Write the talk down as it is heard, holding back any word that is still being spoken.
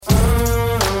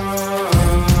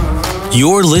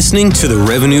You're listening to the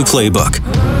Revenue Playbook.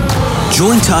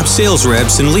 Join top sales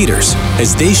reps and leaders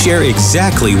as they share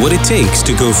exactly what it takes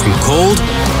to go from cold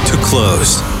to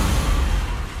closed.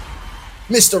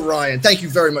 Mr. Ryan, thank you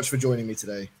very much for joining me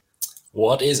today.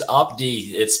 What is up,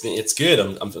 D? It's good.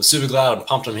 I'm super glad. I'm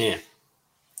pumped I'm here.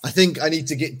 I think I need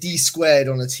to get D squared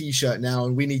on a t-shirt now,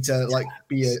 and we need to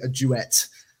be a duet.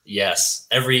 Yes.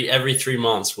 Every 3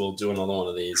 months we'll do another one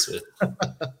of these with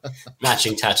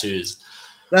matching tattoos.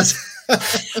 I'm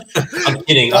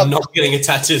kidding. I'm not getting a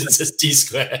tattoo that says D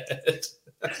squared.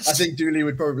 I think Dooley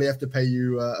would probably have to pay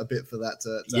you a bit for that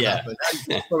to happen.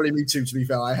 Probably me too, to be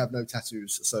fair. I have no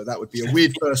tattoos, so that would be a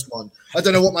weird first one. I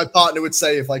don't know what my partner would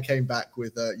say if I came back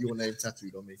with your name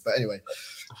tattooed on me. But anyway,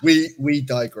 we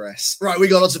digress. Right, we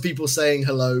got lots of people saying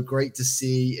hello. Great to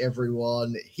see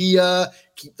everyone here.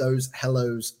 Keep those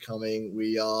hellos coming.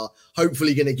 We are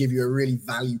hopefully going to give you a really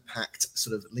value-packed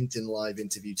sort of LinkedIn Live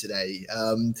interview today.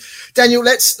 Daniel,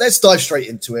 let's dive straight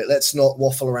into it. Let's not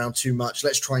waffle around too much.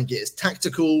 Let's try and get as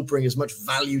tactical, bring as much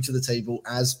value to the table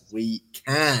as we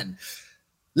can.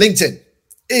 LinkedIn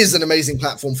is an amazing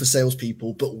platform for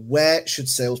salespeople, but where should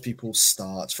salespeople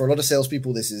start? For a lot of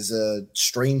salespeople, this is a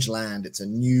strange land. It's a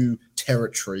new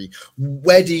territory.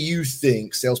 Where do you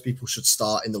think salespeople should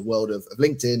start in the world of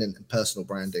LinkedIn and personal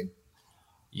branding?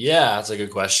 Yeah, that's a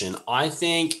good question. I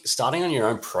think starting on your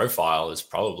own profile is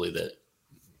probably the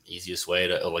easiest way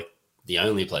to, or the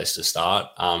only place to start.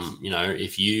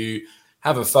 If you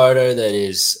have a photo that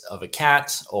is of a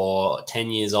cat or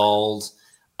 10 years old,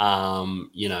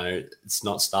 it's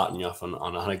not starting you off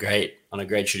on a great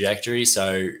trajectory.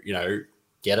 So,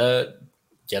 get a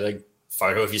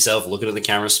photo of yourself, looking at the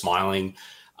camera, smiling,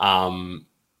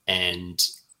 and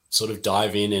sort of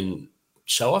dive in and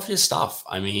show off your stuff.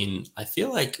 I mean, I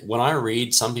feel like when I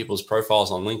read some people's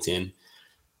profiles on LinkedIn,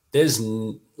 there's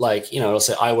it'll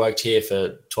say I worked here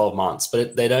for 12 months,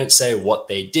 but they don't say what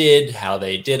they did, how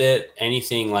they did it,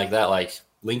 anything like that. Like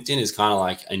LinkedIn is kind of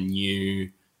like a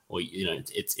new, or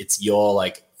it's your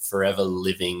forever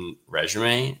living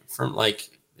resume from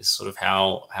is sort of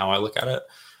how I look at it,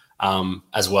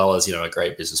 as well as a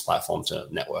great business platform to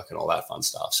network and all that fun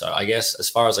stuff. So I guess as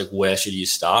far as where should you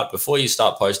start before you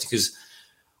start posting, because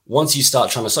once you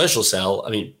start trying to social sell, I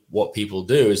mean, what people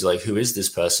do is who is this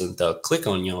person? They'll click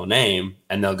on your name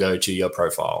and they'll go to your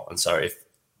profile. And so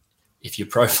if your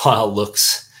profile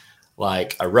looks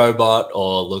like a robot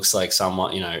or looks like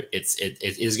someone, it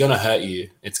is going to hurt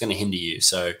you. It's going to hinder you.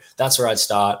 So that's where I'd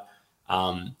start.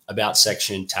 About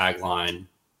section, tagline,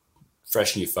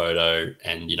 fresh new photo,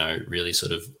 and, really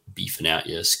sort of beefing out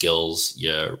your skills,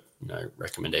 your,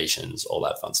 recommendations, all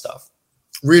that fun stuff.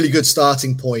 Really good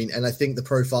starting point, and I think the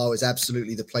profile is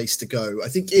absolutely the place to go. I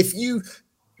think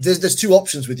there's two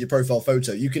options with your profile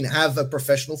photo. You can have a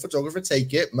professional photographer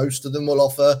take it. Most of them will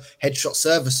offer headshot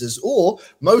services, or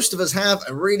most of us have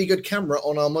a really good camera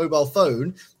on our mobile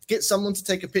phone. Get someone to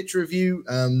take a picture of you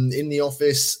in the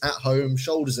office, at home,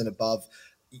 shoulders and above.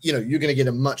 You're going to get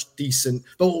a much decent,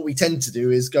 but what we tend to do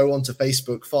is go onto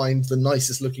Facebook, find the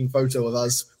nicest looking photo of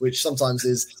us, which sometimes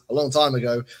is a long time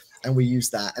ago, and we use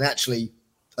that. And actually,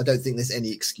 I don't think there's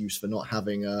any excuse for not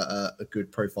having a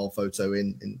good profile photo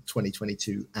in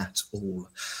 2022 at all.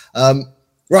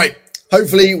 Right.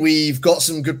 Hopefully we've got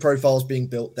some good profiles being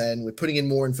built then. We're putting in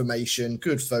more information,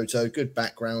 good photo, good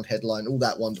background, headline, all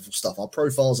that wonderful stuff. Our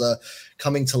profiles are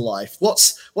coming to life.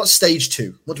 What's stage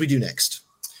 2? What do we do next?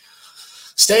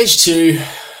 Stage 2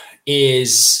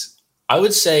 is, I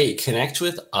would say, connect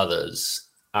with others.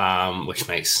 Which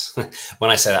makes, when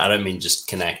I say that, I don't mean just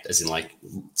connect as in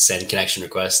send connection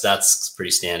requests. That's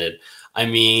pretty standard. I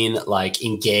mean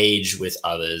engage with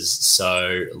others.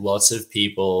 So lots of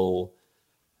people,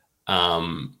 a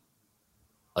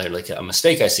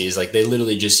mistake I see is they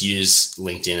literally just use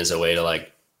LinkedIn as a way to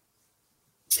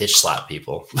pitch slap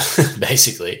people,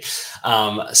 basically.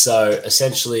 So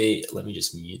essentially, let me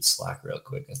just mute Slack real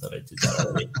quick. I thought I did that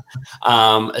already.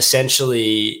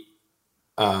 Essentially,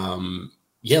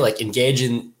 engage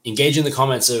in the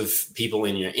comments of people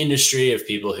in your industry, of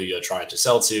people who you're trying to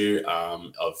sell to,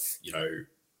 of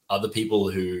other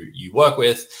people who you work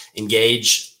with.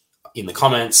 Engage in the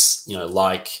comments.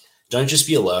 Don't just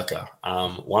be a lurker.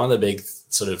 One of the big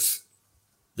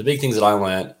things that I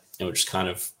learned, which kind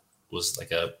of was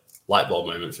a light bulb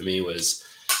moment for me, was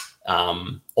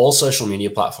all social media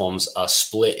platforms are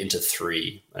split into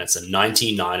 3, and it's a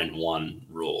 99-1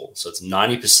 rule. So it's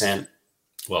 1%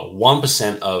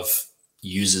 of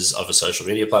users of a social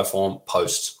media platform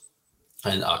post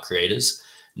and are creators,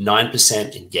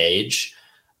 9% engage,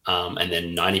 and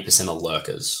then 90% are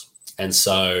lurkers. And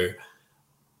so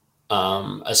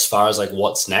as far as like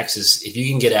what's next is if you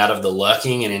can get out of the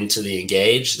lurking and into the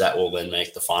engage, that will then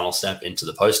make the final step into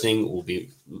the posting will be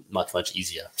much, much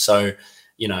easier. So,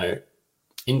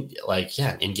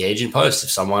 engage in post.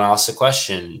 If someone asks a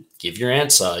question, give your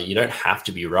answer. You don't have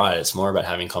to be right. It's more about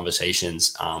having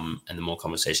conversations. And the more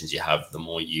conversations you have, the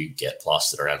more you get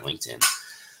plastered around LinkedIn,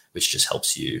 which just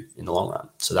helps you in the long run.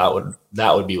 So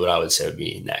that would be what I would say would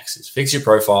be next is fix your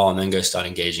profile and then go start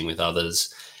engaging with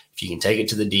others. If you can take it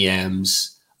to the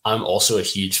DMs, I'm also a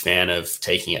huge fan of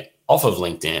taking it off of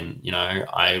LinkedIn.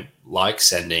 I like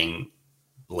sending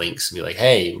links and be like,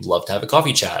 hey, would love to have a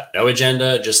coffee chat. No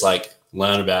agenda, just like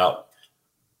learn about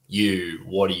you.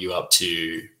 What are you up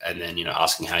to? And then,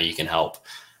 asking how you can help.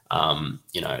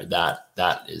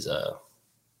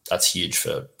 That's huge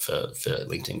for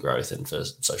LinkedIn growth and for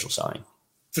social selling.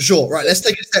 For sure. Right. Let's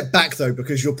take a step back, though,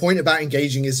 because your point about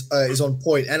engaging is on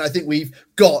point. And I think we've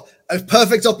got a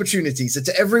perfect opportunity. So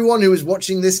to everyone who is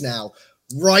watching this now,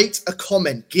 write a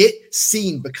comment, get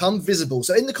seen, become visible.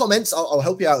 So in the comments, I'll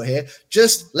help you out here.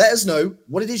 Just let us know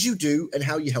what it is you do and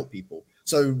how you help people.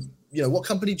 So, what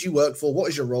company do you work for? What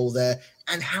is your role there?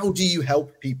 And how do you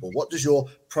help people? What does your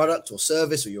product or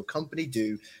service or your company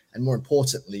do? And more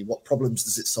importantly, what problems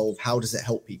does it solve? How does it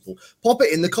help people? Pop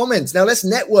it in the comments. Now let's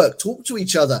network, talk to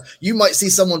each other. You might see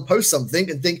someone post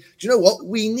something and think, do you know what?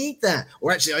 We need that.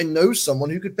 Or actually, I know someone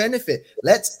who could benefit.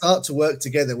 Let's start to work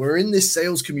together. We're in this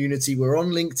sales community. We're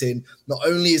on LinkedIn. Not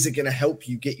only is it going to help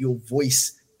you get your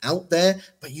voice out there,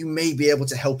 but you may be able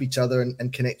to help each other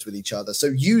and connect with each other. So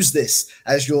use this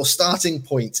as your starting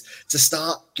point to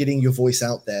start getting your voice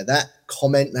out there. That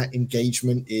comment, that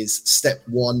engagement is step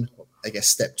one, I guess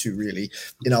step two really,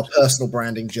 in our personal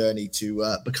branding journey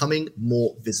to becoming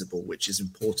more visible, which is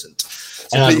important.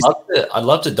 So and I'd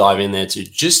love to dive in there too,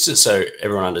 so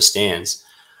everyone understands.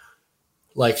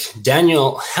 Like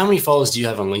Daniel, how many followers do you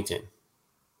have on LinkedIn?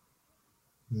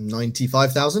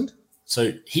 95,000.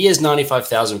 So he has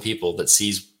 95,000 people that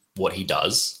sees what he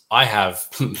does. I have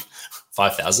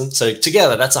 5,000. So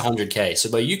together, that's 100K.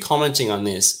 So by you commenting on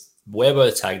this, we're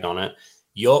both tagged on it.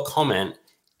 Your comment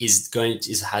has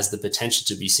the potential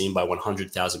to be seen by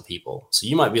 100,000 people. So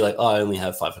you might be like, oh, I only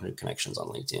have 500 connections on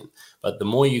LinkedIn. But the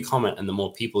more you comment and the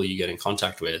more people you get in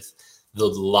contact with, the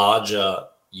larger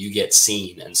you get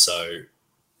seen. And so,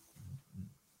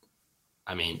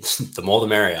 the more the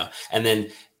merrier. And then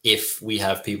if we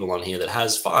have people on here that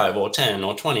has 5 or 10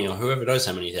 or 20 or whoever knows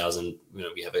how many thousand,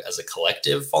 we have it as a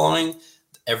collective following,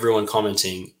 everyone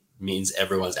commenting means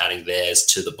everyone's adding theirs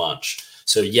to the bunch.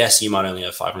 So yes, you might only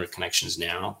have 500 connections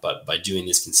now, but by doing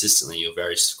this consistently, you'll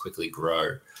very quickly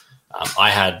grow.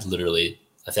 I had literally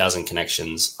 1,000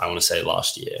 connections, I want to say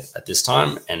last year at this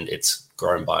time, and it's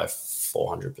grown by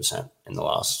 400% in the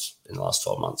last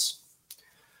 12 months.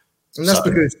 And that's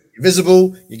because you're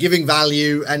visible, you're giving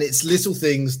value, and it's little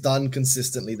things done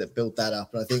consistently that build that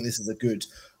up. And I think this is a good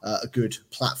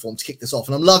platform to kick this off.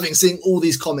 And I'm loving seeing all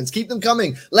these comments. Keep them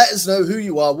coming. Let us know who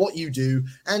you are, what you do,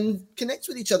 and connect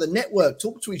with each other, network,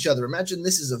 talk to each other. Imagine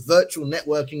this is a virtual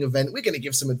networking event. We're going to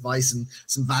give some advice and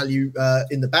some value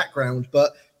in the background,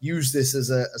 but use this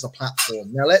as a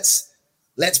platform. Now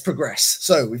let's progress.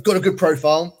 So we've got a good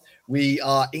profile. We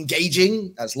are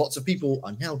engaging, as lots of people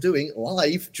are now doing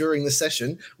live during the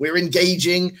session. We're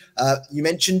engaging. You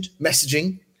mentioned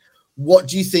messaging. What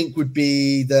do you think would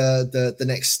be the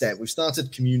next step? We've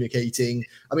started communicating.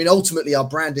 Ultimately, our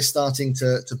brand is starting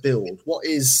to build. What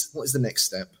is the next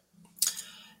step?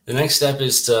 The next step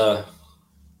is to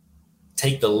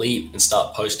take the leap and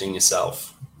start posting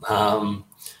yourself.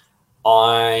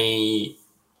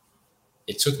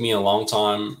 It took me a long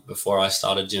time before I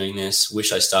started doing this.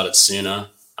 Wish I started sooner.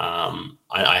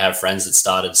 I have friends that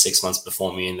started 6 months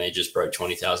before me and they just broke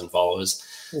 20,000 followers.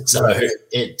 So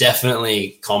it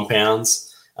definitely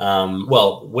compounds.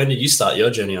 Well, when did you start your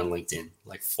journey on LinkedIn?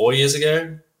 Like 4 years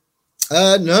ago?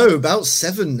 No, about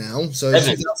 7 now. So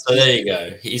there you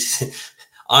go.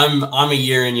 I'm a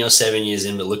year in, you're 7 years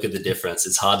in, but look at the difference.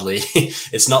 It's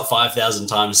it's not 5,000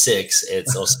 times 6.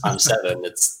 It's times 7.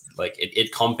 It's like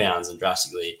it compounds and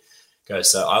drastically goes.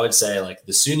 So I would say like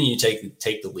the sooner you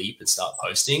take the leap and start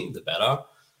posting, the better.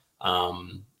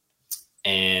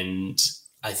 And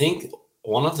I think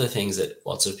one of the things that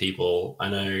lots of people, I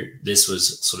know this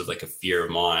was sort of like a fear of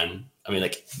mine.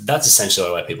 That's essentially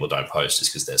why people don't post, is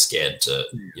because they're scared to,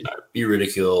 be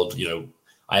ridiculed.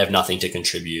 I have nothing to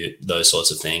contribute, those sorts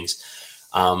of things.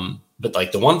 But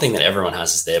like the one thing that everyone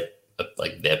has is their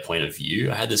point of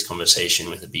view. I had this conversation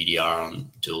with a BDR on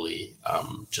Dooley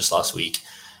just last week,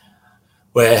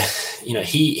 where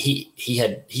he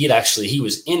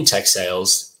was in tech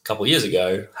sales. a couple of years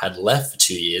ago had left for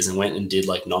 2 years and went and did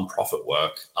like nonprofit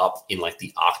work up in like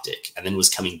the Arctic, and then was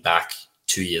coming back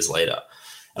 2 years later.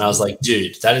 And I was like,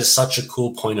 dude, that is such a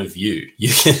cool point of view.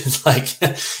 You can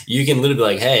you can literally be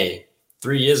like, hey,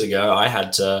 3 years ago, I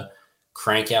had to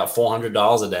crank out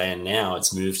 $400 a day, and now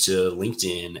it's moved to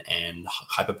LinkedIn and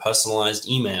hyper personalized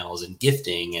emails and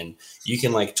gifting. And you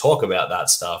can like talk about that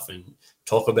stuff and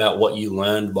talk about what you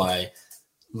learned by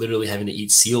literally having to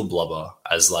eat seal blubber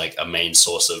as like a main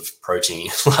source of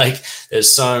protein. Like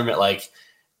there's so many, like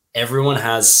everyone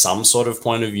has some sort of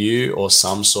point of view or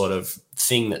some sort of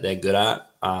thing that they're good at.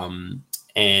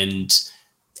 And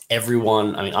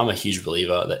everyone, I mean, I'm a huge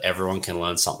believer that everyone can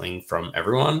learn something from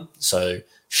everyone. So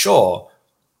sure,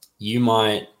 you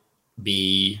might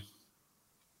be,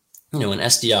 an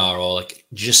SDR or like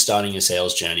just starting a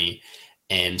sales journey.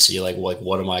 And so you're like, well,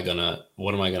 what am I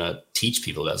gonna teach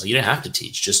people about? So you don't have to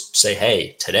teach. Just say,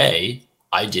 hey, today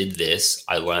I did this,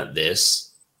 I learned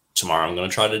this. Tomorrow I'm gonna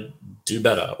try to do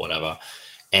better, whatever.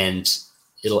 And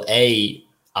it'll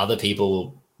other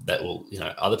people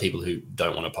who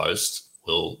don't want to post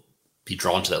will be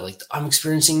drawn to that. Like, I'm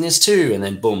experiencing this too. And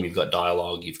then boom, you've got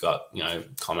dialogue, you've got,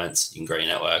 comments, you can grow your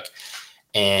network.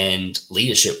 And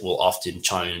leadership will often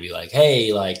chime in and be like,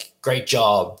 hey, like, great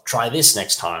job. Try this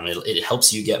next time. It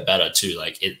helps you get better too.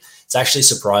 Like it's actually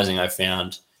surprising. I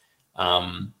found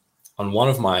on one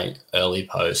of my early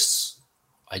posts,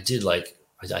 I did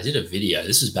a video.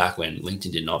 This was back when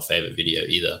LinkedIn did not favor video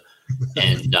either.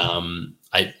 And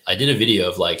I did a video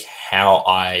of like how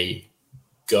I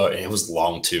go, and it was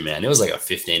long too, man. It was like a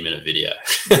 15-minute video.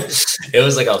 It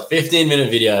was like a 15-minute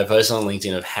video I posted on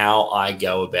LinkedIn of how I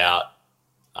go about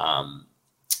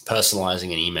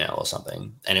personalizing an email or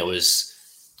something. And it was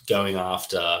going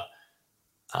after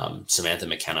Samantha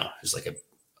McKenna, who's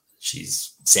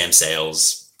she's Sam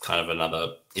Sales, kind of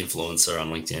another influencer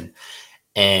on LinkedIn.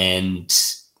 And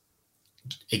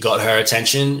it got her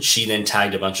attention. She then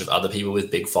tagged a bunch of other people with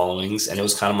big followings, and it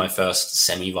was kind of my first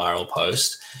semi-viral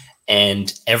post.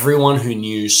 And everyone who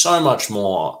knew so much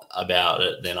more about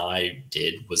it than I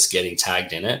did was getting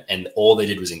tagged in it, and all they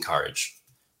did was encourage.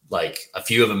 Like a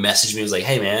few of them messaged me, was like,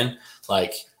 hey man,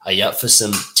 like, are you up for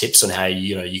some tips on how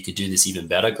you could do this even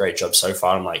better? Great job so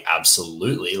far. I'm like,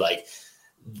 absolutely. Like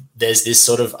there's this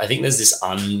sort of, I think there's this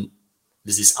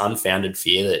unfounded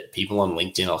fear that people on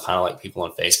LinkedIn are kind of like people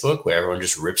on Facebook, where everyone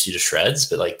just rips you to shreds.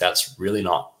 But like, that's really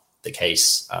not the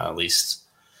case, at least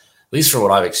for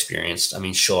what I've experienced. I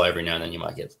mean, sure, every now and then you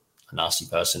might get a nasty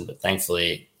person, but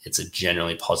thankfully it's a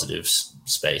generally positive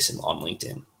space on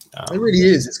LinkedIn. It really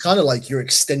is. It's kind of like your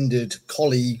extended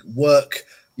colleague work,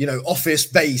 office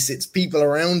base. It's people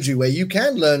around you where you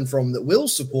can learn from that will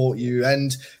support you.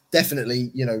 And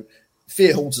definitely,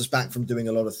 fear holds us back from doing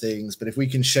a lot of things. But if we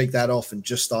can shake that off and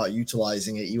just start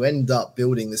utilizing it, you end up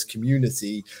building this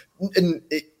community, and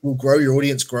it will grow. Your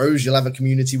audience grows. You'll have a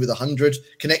community with 100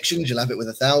 connections. You'll have it with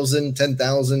 1,000,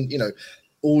 10,000.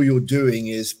 All you're doing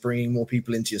is bringing more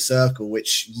people into your circle,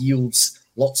 which yields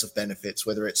lots of benefits,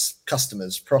 whether it's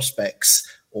customers, prospects,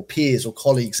 or peers or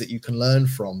colleagues that you can learn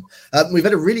from. We've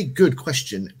had a really good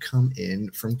question come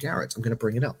in from Garrett. I'm going to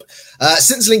bring it up.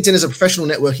 Since LinkedIn is a professional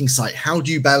networking site, how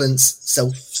do you balance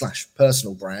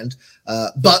self/personal brand,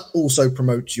 but also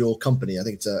promote your company? I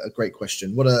think it's a great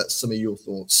question. What are some of your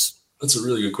thoughts? That's a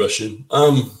really good question.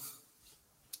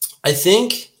 I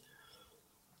think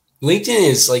LinkedIn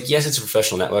is like, yes, it's a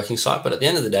professional networking site, but at the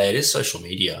end of the day, it is social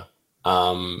media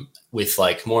with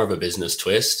like more of a business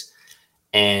twist.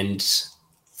 And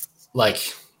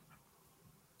like,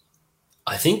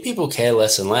 I think people care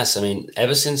less and less. I mean,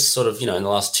 ever since sort of, in the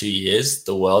last 2 years,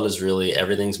 the world is really,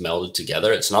 everything's melded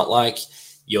together. It's not like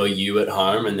you're you at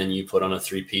home and then you put on a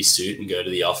 3-piece suit and go to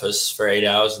the office for 8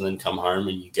 hours and then come home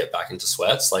and you get back into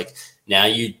sweats. Like now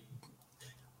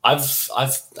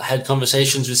I've had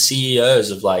conversations with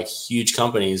CEOs of like huge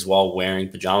companies while wearing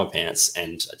pajama pants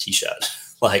and a t-shirt.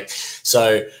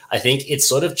 So I think it's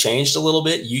sort of changed a little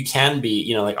bit. You can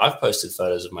be, like I've posted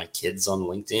photos of my kids on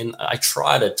LinkedIn. I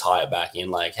try to tie it back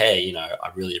in like, hey,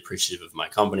 I'm really appreciative of my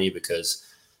company because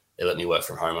they let me work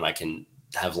from home and I can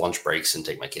have lunch breaks and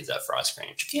take my kids out for ice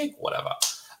cream, whatever.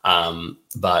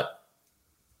 But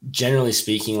generally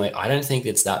speaking, like I don't think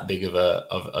it's that big of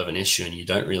an issue, and you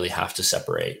don't really have to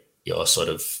separate your sort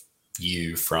of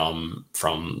you from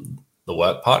the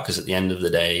work part, because at the end of the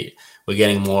day, we're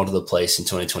getting more to the place in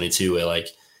 2022 where like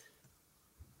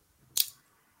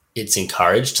it's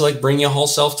encouraged to like bring your whole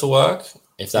self to work,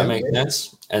 if that makes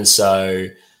sense. And so,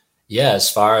 yeah, as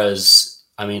far as,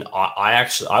 I mean,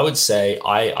 I would say,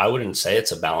 I wouldn't say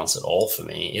it's a balance at all for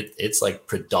me. It's like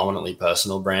predominantly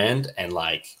personal brand and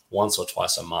like once or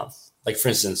twice a month like, for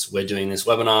instance, we're doing this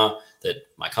webinar that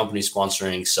my company's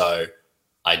sponsoring. So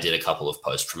I did a couple of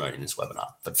posts promoting this webinar,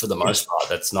 but for the most part,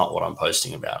 that's not what I'm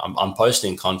posting about. I'm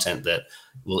posting content that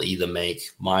will either make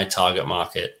my target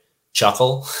market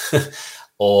chuckle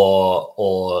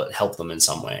or help them in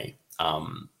some way,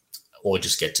 or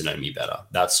just get to know me better.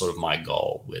 That's sort of my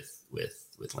goal with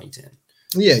LinkedIn.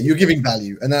 Yeah, you're giving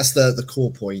value, and that's the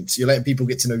core point. You're letting people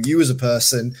get to know you as a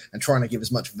person and trying to give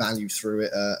as much value through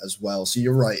it as well. So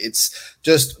you're right. It's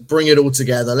just bring it all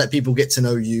together, let people get to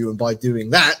know you, and by doing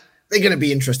that, they're going to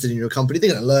be interested in your company.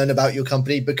 They're going to learn about your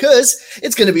company because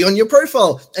it's going to be on your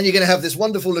profile, and you're going to have this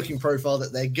wonderful looking profile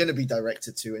that they're going to be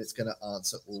directed to, and it's going to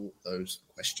answer all those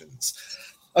questions.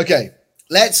 Okay,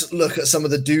 let's look at some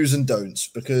of the do's and don'ts,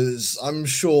 because I'm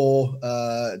sure,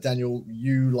 Daniel,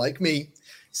 you, like me,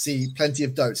 see plenty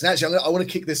of don'ts. And actually, I want to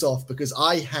kick this off because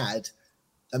I had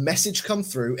a message come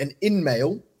through, an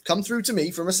in-mail come through to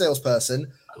me from a salesperson.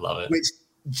 I love it. Which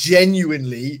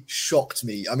genuinely shocked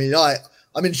me. I mean,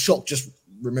 I'm in shock just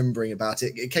remembering about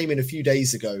it. It came in a few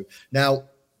days ago. Now,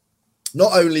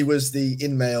 not only was the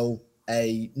in-mail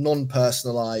a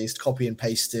non-personalized, copy and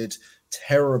pasted,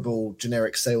 terrible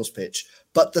generic sales pitch,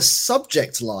 but the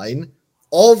subject line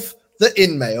of the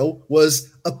in-mail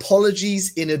was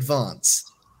apologies in advance.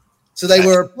 So they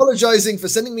were apologizing for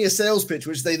sending me a sales pitch,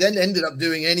 which they then ended up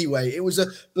doing anyway. It was a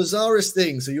bizarrest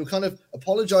thing. So you're kind of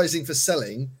apologizing for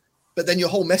selling, but then your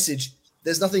whole message,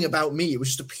 there's nothing about me. It was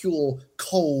just a pure,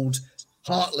 cold,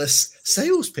 heartless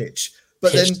sales pitch.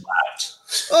 But then,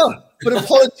 but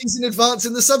apologies in advance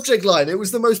in the subject line. It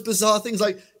was the most bizarre things.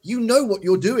 Like, you know what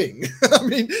you're doing. I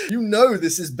mean, you know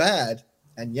this is bad,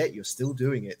 and yet you're still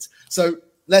doing it. So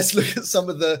let's look at some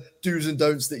of the do's and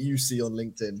don'ts that you see on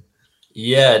LinkedIn.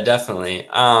 Yeah, definitely.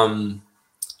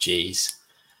 Geez.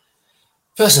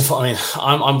 First of all, I mean,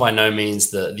 I'm by no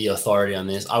means the authority on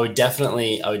this. I would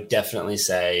definitely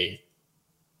say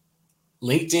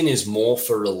LinkedIn is more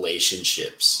for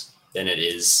relationships than it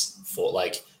is for,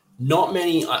 like, not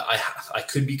many. I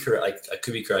could be correct. I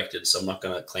could be corrected, so I'm not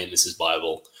going to claim this is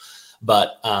Bible,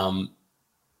 but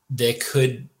there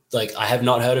could, like, I have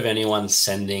not heard of anyone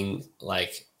sending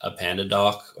like a Panda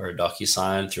doc or a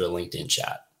DocuSign through a LinkedIn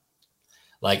chat.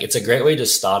 Like, it's a great way to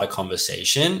start a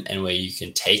conversation, and where you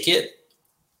can take it,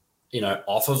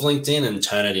 off of LinkedIn and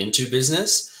turn it into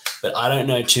business. But I don't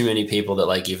know too many people that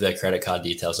like give their credit card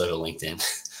details over LinkedIn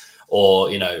or,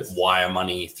 wire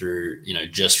money through,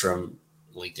 just from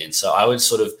LinkedIn. So I would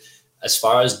sort of, as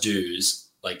far as do's,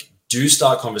 like, do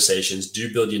start conversations,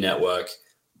 do build your network,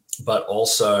 but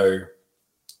also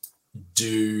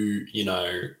do,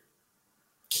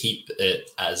 keep it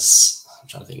as, I'm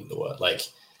trying to think of the word, like,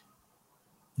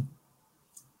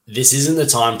 this isn't the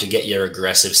time to get your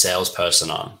aggressive salesperson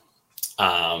on.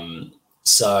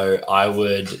 So I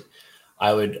would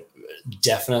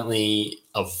definitely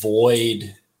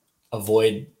avoid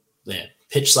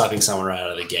pitch slapping someone right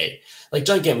out of the gate. Like,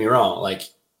 don't get me wrong. Like,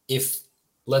 if,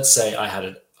 let's say I had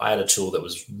a tool that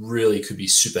was really could be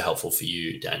super helpful for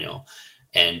you, Daniel,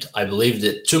 and I believed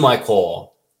it to my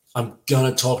core, I'm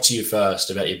going to talk to you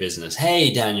first about your business.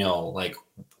 Hey, Daniel, like,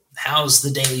 how's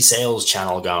the daily sales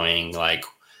channel going? Like,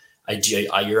 are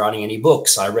you writing any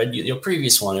books? I read your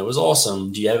previous one. It was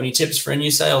awesome. Do you have any tips for a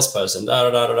new salesperson?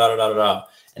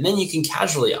 And then you can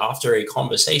casually, after a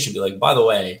conversation, be like, by the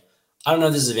way, I don't know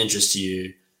if this is of interest to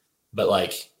you, but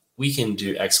like, we can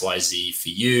do X, Y, Z for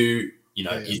you.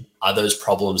 Are those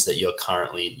problems that you're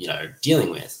currently, dealing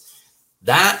with?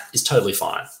 That is totally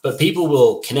fine. But people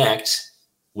will connect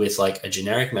with like a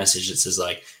generic message that says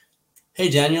like, hey,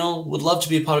 Daniel, would love to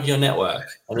be a part of your network.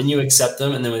 And then you accept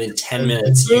them. And then within 10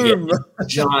 minutes, you get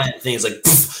giant things like,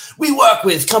 we work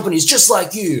with companies just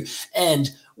like you.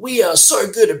 And we are so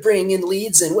good at bringing in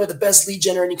leads, and we're the best lead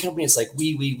generating company. It's like,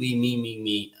 we,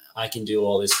 me. I can do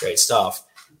all this great stuff.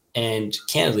 And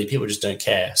candidly, people just don't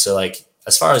care. So like,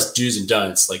 as far as do's and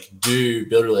don'ts, like, do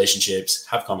build relationships,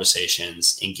 have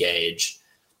conversations, engage,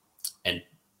 and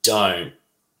don't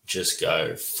just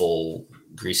go full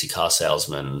greasy car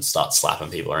salesman and start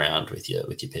slapping people around with your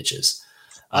pitches.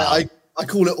 I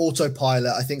call it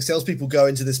autopilot. I think salespeople go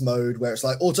into this mode where it's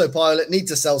like autopilot, need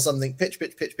to sell something, pitch,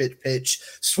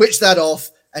 switch that off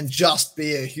and just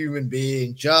be a human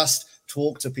being. Just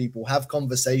talk to people, have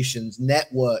conversations,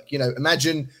 network.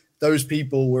 Imagine those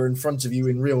people were in front of you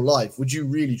in real life. Would you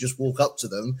really just walk up to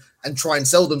them and try and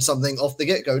sell them something off the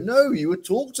get-go? No, you would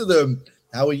talk to them.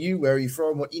 How are you? Where are you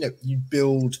from? What, you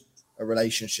build a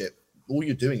relationship. All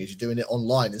you're doing is you're doing it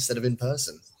online instead of in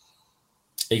person.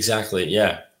 Exactly.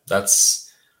 Yeah.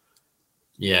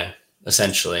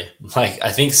 Essentially. Like,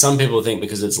 I think some people think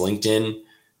because it's LinkedIn,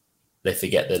 they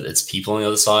forget that it's people on the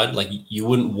other side. Like you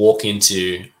wouldn't walk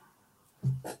into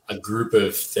a group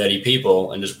of 30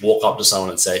 people and just walk up to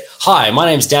someone and say, "Hi, my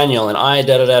name's Daniel and I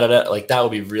da da da da." Like that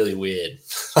would be really weird.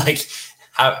 Like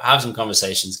have some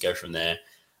conversations, go from there.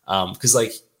 Because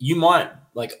like you might,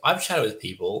 like I've chatted with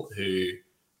people who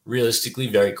realistically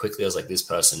very quickly I was like, this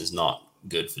person is not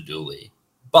good for Dooley.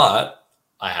 But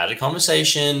I had a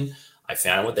conversation. I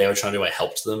found what they were trying to do. I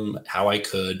helped them how I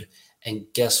could. And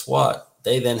guess what?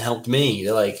 They then helped me.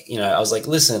 They're like, I was like,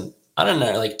 listen, I don't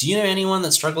know. Like, do you know anyone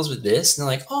that struggles with this? And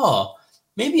they're like, oh,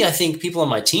 maybe I think people on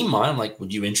my team might. I'm like,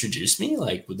 would you introduce me?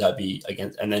 Like, would that be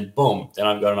against? And then boom, then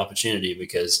I've got an opportunity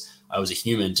because I was a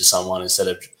human to someone instead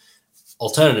of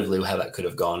alternatively how that could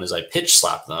have gone is I pitch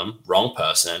slap them, wrong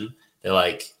person. They're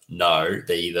like, no,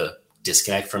 they either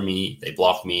disconnect from me, they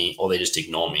block me, or they just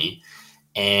ignore me.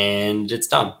 And it's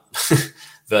done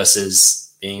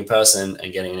versus being a person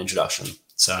and getting an introduction.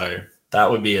 So that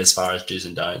would be as far as do's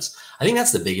and don'ts. I think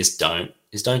that's the biggest don't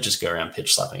just go around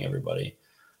pitch slapping everybody.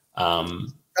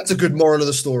 That's a good moral of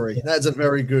the story. That's a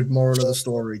very good moral of the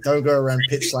story. Don't go around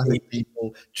pitch slapping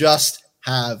people. Just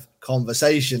have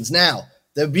conversations. Now,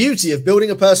 the beauty of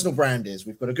building a personal brand is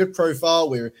we've got a good profile.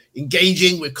 We're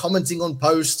engaging. We're commenting on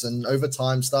posts and over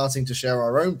time starting to share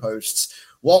our own posts.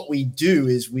 What we do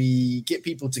is we get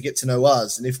people to get to know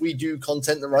us. And if we do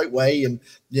content the right way and,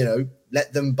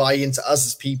 let them buy into us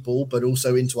as people, but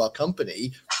also into our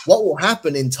company, what will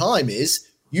happen in time is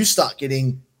you start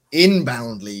getting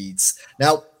inbound leads.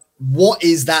 Now, what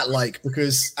is that like?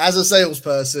 Because as a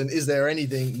salesperson, is there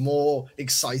anything more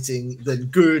exciting than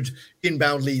good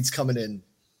inbound leads coming in?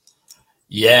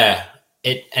 Yeah,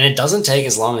 it doesn't take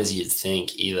as long as you'd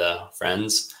think either,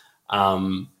 friends.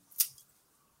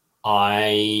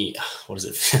 What does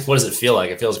it feel like?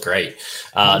 It feels great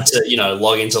to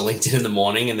log into LinkedIn in the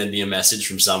morning and then be a message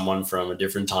from someone from a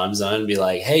different time zone and be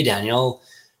like, "Hey Daniel,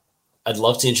 I'd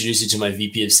love to introduce you to my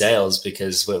VP of sales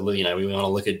because we want to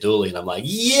look at Dooley." And I'm like,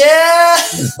 yeah,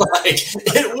 like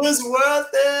it was worth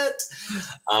it.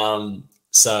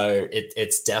 So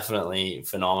it's definitely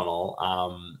phenomenal.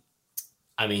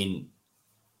 I mean,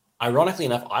 ironically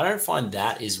enough, I don't find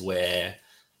that is where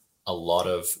a lot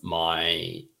of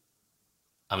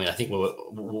I think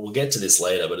we'll get to this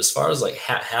later, but as far as like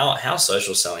how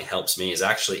social selling helps me is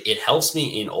actually, it helps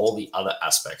me in all the other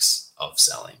aspects of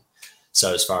selling.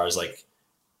 So as far as like,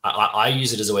 I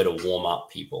use it as a way to warm up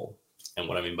people. And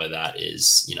what I mean by that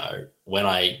is, when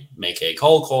I make a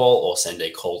cold call or send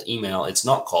a cold email, it's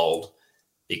not cold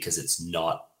because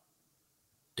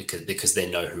because they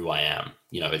know who I am.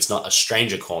 It's not a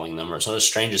stranger calling them or it's not a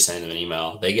stranger sending them an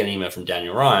email. They get an email from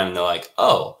Daniel Ryan and they're like,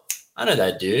 oh, I know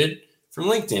that dude from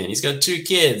LinkedIn. He's got 2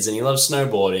 kids and he loves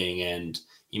snowboarding and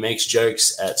he makes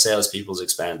jokes at salespeople's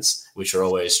expense, which are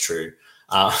always true.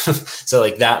 So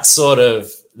like that's sort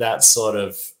of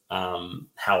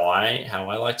how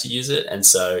I like to use it. And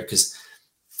so, because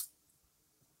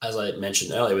as I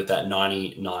mentioned earlier, with that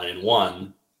 99 and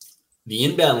 1, the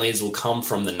inbound leads will come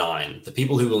from the 9, the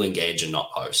people who will engage and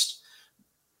not post.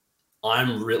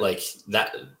 I'm really like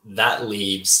that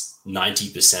leaves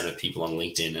 90% of people on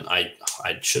LinkedIn. And I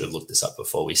should have looked this up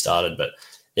before we started, but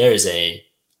there is a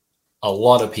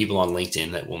lot of people on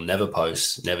LinkedIn that will never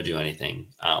post, never do anything.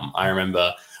 I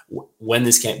remember when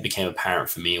this became apparent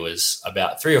for me was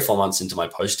about 3 or 4 months into my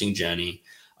posting journey.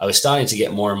 I was starting to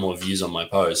get more and more views on my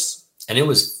posts, and it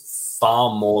was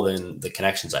far more than the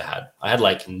connections I had. I had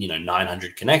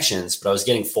 900 connections, but I was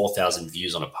getting 4,000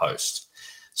 views on a post.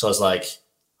 So I was like,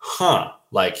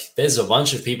 like there's a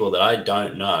bunch of people that I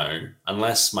don't know,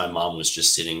 unless my mom was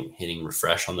just hitting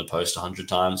refresh on the post 100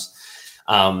 times.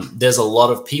 There's a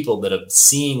lot of people that are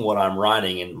seeing what I'm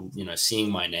writing and, seeing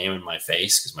my name and my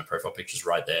face because my profile picture is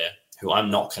right there, who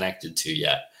I'm not connected to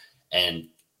yet. And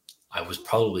I was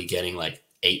probably getting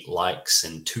 8 likes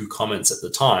and 2 comments at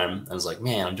the time. I was like,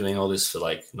 man, I'm doing all this for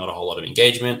not a whole lot of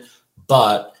engagement,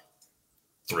 but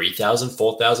 3,000,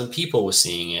 4,000 people were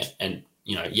seeing it. And,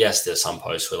 yes, there's some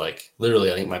posts where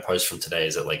literally, I think my post from today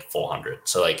is at 400.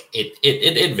 So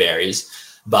it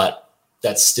varies, but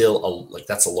that's still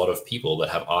that's a lot of people that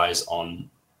have eyes on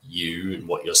you and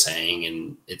what you're saying.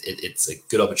 And it's a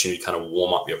good opportunity to kind of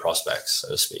warm up your prospects, so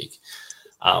to speak.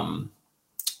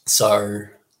 So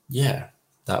yeah,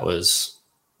 that was,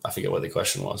 I forget what the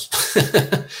question was.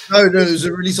 No, it was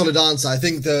a really solid answer. I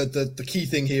think the key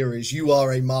thing here is you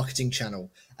are a marketing channel.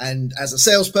 And as a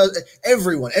salesperson,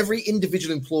 every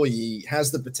individual employee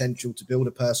has the potential to build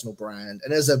a personal brand.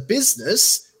 And as a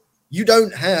business, you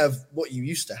don't have what you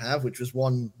used to have, which was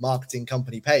one marketing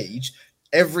company page.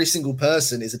 every single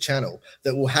person is a channel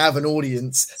that will have an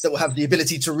audience, that will have the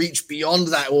ability to reach beyond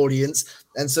that audience.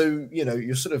 And so,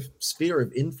 your sort of sphere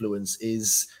of influence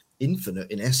is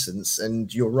infinite in essence.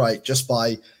 And you're right, just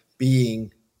by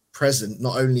being present,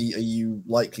 not only are you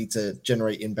likely to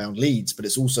generate inbound leads, but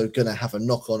it's also going to have a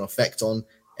knock-on effect on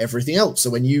everything else. So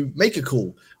when you make a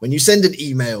call, when you send an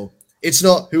email, it's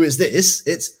not, who is this?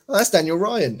 It's, oh, that's Daniel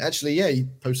Ryan. Actually, yeah, he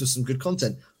posted some good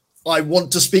content. I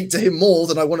want to speak to him more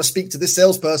than I want to speak to this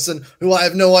salesperson who I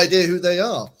have no idea who they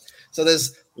are. So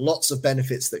there's lots of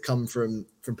benefits that come from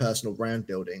personal brand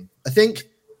building. I think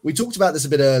we talked about this a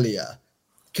bit earlier.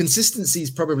 Consistency is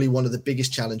probably one of the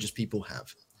biggest challenges people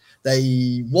have.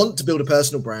 They want to build a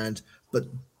personal brand, but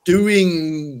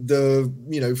doing the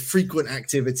frequent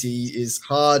activity is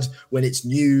hard when it's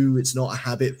new. It's not a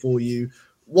habit for you.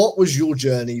 What was your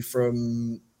journey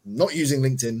from not using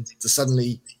LinkedIn to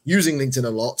suddenly using LinkedIn a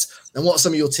lot? And what are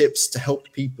some of your tips to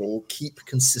help people keep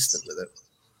consistent with it?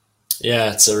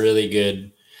 Yeah, it's a really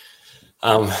good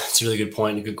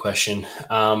point, a good question.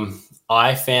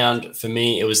 I found, for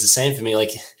me, it was the same for me.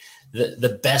 Like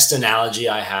the best analogy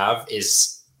I have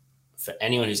is for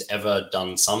anyone who's ever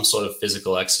done some sort of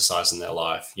physical exercise in their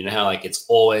life. You know how like it's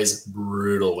always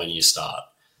brutal when you start,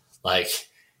 like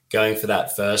going for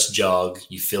that first jog,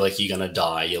 you feel like you're going to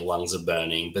die. Your lungs are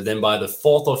burning. But then by the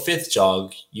fourth or fifth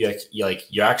jog, you're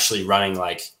actually running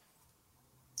like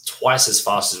twice as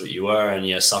fast as what you were, and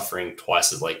you're suffering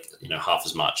twice as half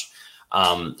as much.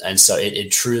 And so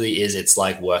it truly is. It's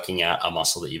like working out a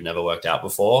muscle that you've never worked out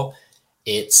before.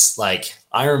 It's like,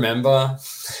 I remember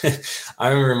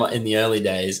in the early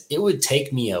days, it would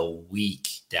take me a week,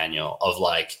 Daniel, of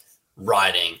like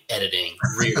writing, editing,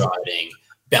 rewriting,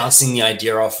 bouncing the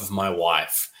idea off of my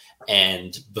wife,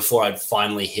 and before I'd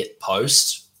finally hit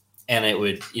post. And it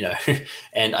would,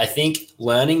 and I think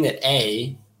learning that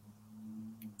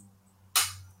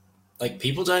like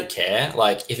people don't care.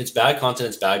 Like if it's bad content,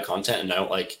 it's bad content. And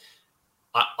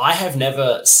I have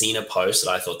never seen a post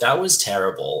that I thought that was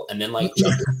terrible, and then like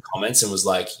jumped in the comments and was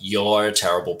like, you're a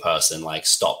terrible person, like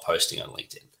stop posting on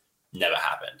LinkedIn. Never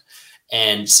happened.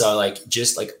 And so like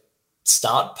just like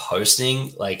start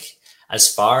posting. Like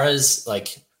as far as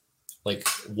like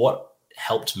what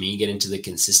helped me get into the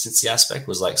consistency aspect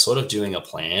was like sort of doing a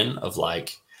plan of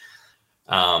like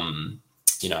on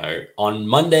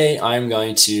Monday I'm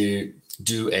going to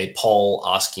do a poll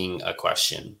asking a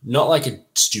question, not like a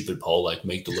stupid poll, like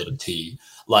make the letter T,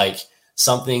 like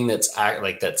something that's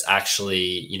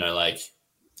actually, like,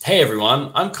 hey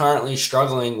everyone, I'm currently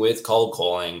struggling with cold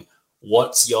calling.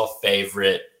 What's your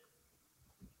favorite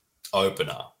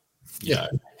opener?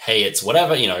 Hey, it's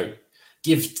whatever,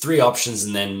 give 3 options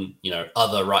and then,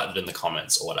 other, write it in the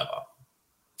comments or whatever.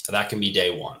 So that can be day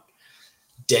 1.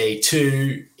 Day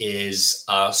 2 is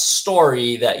a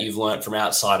story that you've learned from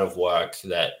outside of work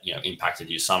that, impacted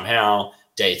you somehow.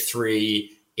 Day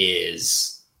 3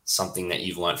 is something that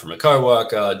you've learned from a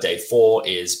coworker. Day 4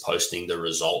 is posting the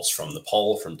results from the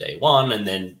poll from day 1. And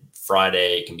then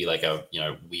Friday can be like a,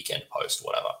 weekend post,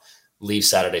 whatever. Leave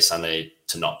Saturday, Sunday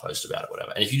to not post about it,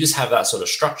 whatever. And if you just have that sort of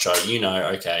structure,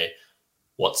 okay,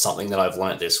 what's something that I've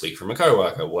learned this week from a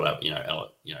coworker, whatever,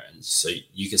 and so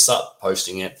you can start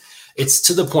posting it. It's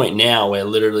to the point now where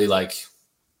literally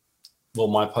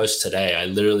my post today, I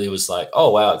literally was like,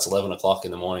 oh, wow, it's 11 o'clock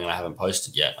in the morning and I haven't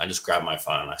posted yet. I just grabbed my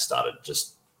phone and I started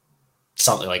just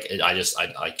something like it. I just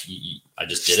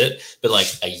did it. But like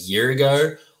a year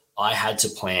ago, I had to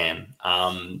plan.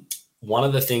 One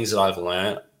of the things that I've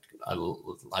learned,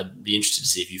 I'd be interested to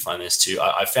see if you find this too.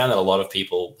 I found that a lot of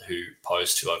people who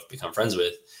post, who I've become friends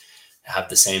with, have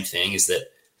the same thing, is that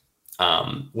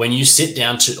when you sit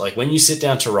down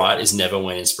to write is never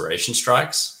when inspiration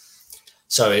strikes.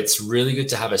 So it's really good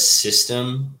to have a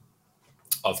system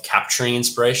of capturing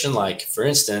inspiration. Like for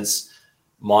instance,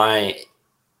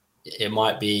 it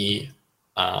might be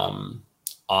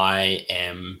I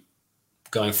am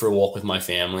going for a walk with my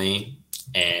family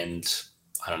and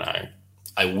I don't know,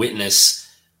 I witness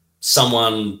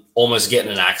someone almost get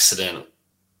in an accident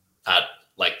at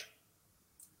like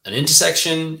an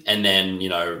intersection, and then,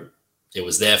 it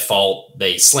was their fault.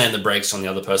 They slam the brakes on the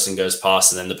other person, goes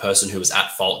past, and then the person who was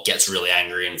at fault gets really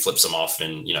angry and flips them off.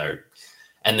 And,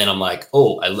 and then I'm like,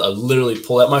 oh, I literally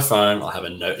pull out my phone. I'll have a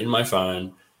note in my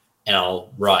phone and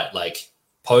I'll write like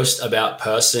post about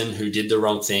person who did the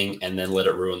wrong thing and then let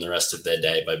it ruin the rest of their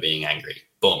day by being angry.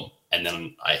 Boom. And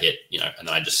then I hit, and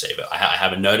then I just save it. I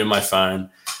have a note in my phone.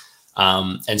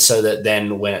 And so that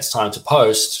then when it's time to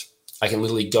post, I can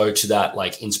literally go to that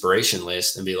like inspiration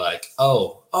list and be like,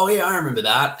 oh yeah, I remember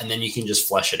that. And then you can just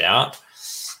flesh it out.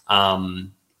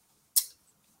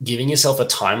 giving yourself a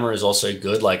timer is also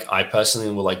good. Like I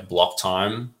personally will like block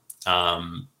time.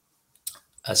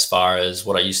 As far as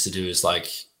what I used to do is like,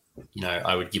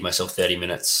 I would give myself 30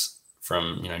 minutes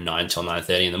from, 9 till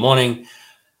 9:30 in the morning.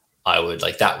 I would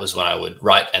like, that was when I would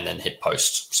write and then hit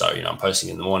post. So, I'm posting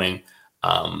in the morning.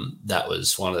 That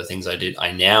was one of the things I did.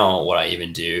 What I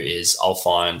even do is I'll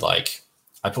find like,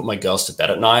 I put my girls to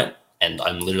bed at night and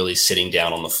I'm literally sitting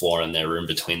down on the floor in their room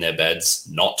between their beds,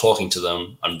 not talking to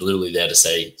them. I'm literally there to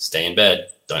say, stay in bed,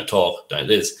 don't talk, don't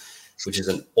do this, which is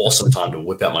an awesome time to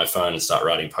whip out my phone and start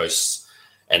writing posts.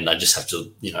 And I just have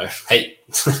to, hey,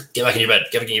 get back in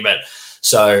your bed.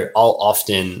 So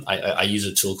I use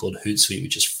a tool called Hootsuite,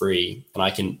 which is free. And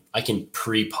I can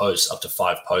pre-post up to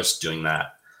 5 posts doing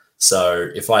that. So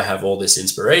if I have all this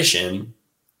inspiration,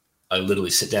 I literally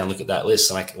sit down, look at that list.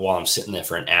 And while I'm sitting there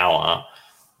for an hour,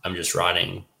 I'm just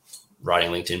writing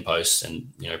LinkedIn posts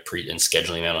and, and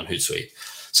scheduling that on Hootsuite.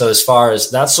 So as far as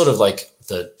that's sort of like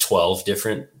the 12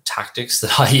 different tactics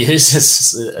that I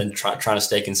use and trying to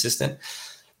stay consistent.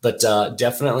 But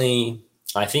definitely,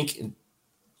 I think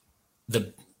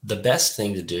the best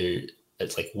thing to do,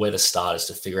 it's like where to start is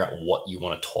to figure out what you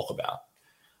want to talk about.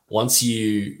 Once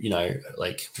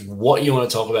like what you want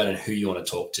to talk about and who you want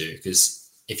to talk to. Because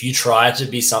if you try to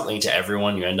be something to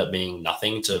everyone, you end up being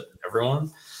nothing to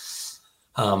everyone.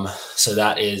 So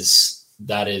that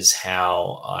is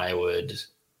how I would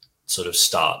sort of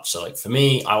start. So like for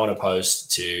me, I want to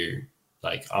post to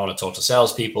I want to talk to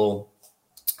salespeople,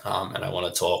 and I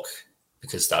want to talk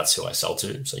because that's who I sell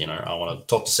to. So, I want to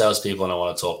talk to salespeople and I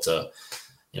want to talk to,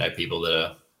 people that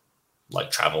are like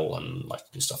travel and like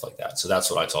do stuff like that. So that's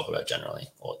what I talk about generally,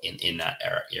 or in that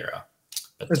era.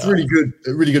 But, that's really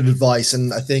good advice.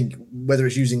 And I think whether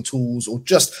it's using tools or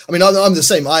I'm the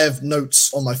same. I have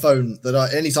notes on my phone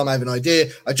that anytime I have an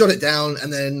idea, I jot it down.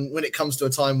 And then when it comes to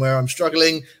a time where I'm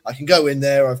struggling, I can go in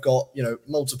there. I've got,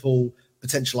 multiple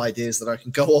potential ideas that I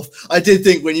can go off. I did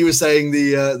think when you were saying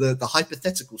the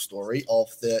hypothetical story of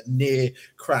the near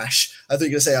crash, I thought you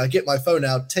were going to say, I get my phone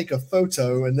out, take a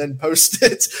photo and then post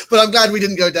it. But I'm glad we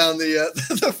didn't go down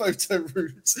the photo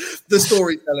route. The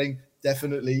storytelling,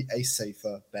 definitely a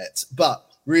safer bet. But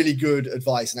really good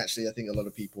advice. And actually, I think a lot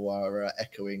of people are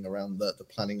echoing around the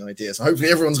planning idea. So hopefully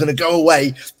everyone's going to go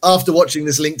away after watching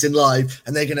this LinkedIn Live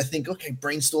and they're going to think, okay,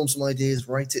 brainstorm some ideas,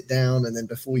 write it down. And then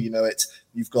before you know it,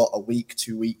 you've got a week,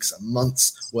 2 weeks, a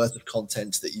month's worth of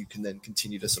content that you can then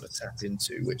continue to sort of tap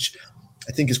into, which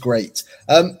I think is great.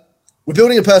 We're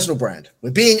building a personal brand. We're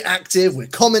being active. We're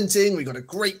commenting. We've got a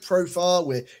great profile.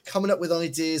 We're coming up with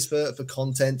ideas for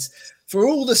content. For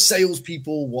all the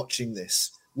salespeople watching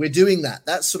this, we're doing that.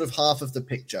 That's sort of half of the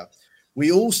picture.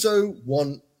 We also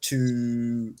want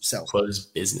to sell. Close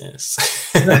business.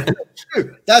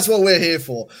 That's what we're here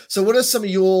for. So what are some of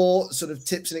your sort of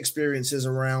tips and experiences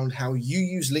around how you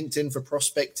use LinkedIn for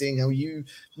prospecting? How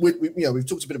we've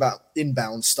talked a bit about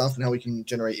inbound stuff and how we can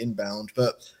generate inbound,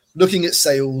 but looking at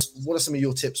sales, what are some of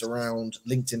your tips around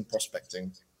LinkedIn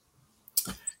prospecting?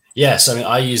 Yes.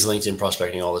 I use LinkedIn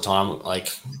prospecting all the time. Like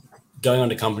going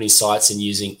onto company sites and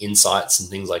using insights and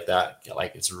things like that.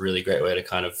 Like it's a really great way to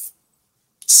kind of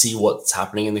see what's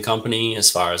happening in the company as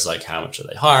far as like how much are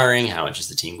they hiring, how much is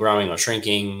the team growing or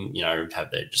shrinking, have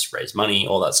they just raised money,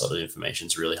 all that sort of information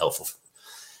is really helpful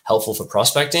for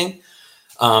prospecting.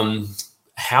 I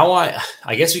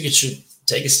guess we should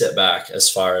take a step back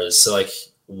as far as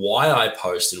why I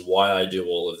post and why I do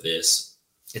all of this.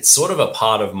 It's sort of a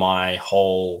part of my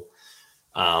whole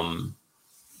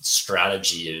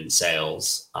strategy in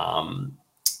sales, and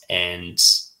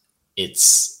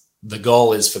the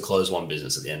goal is for close one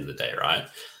business at the end of the day, right?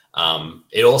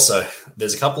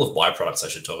 There's a couple of byproducts I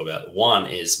should talk about. One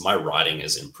is my writing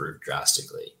has improved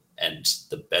drastically, and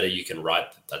the better you can write,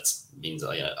 that means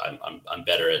I'm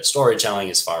better at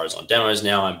storytelling as far as on demos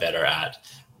now. I'm better at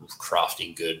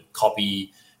crafting good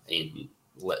copy in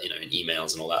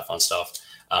emails and all that fun stuff.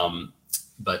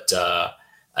 But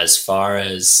as far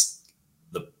as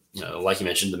like you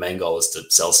mentioned, the main goal is to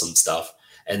sell some stuff.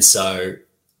 And so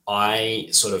I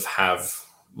sort of have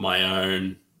my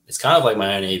own, it's kind of like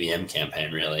my own ABM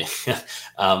campaign, really.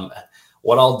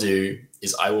 What I'll do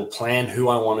is I will plan who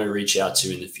I want to reach out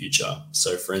to in the future.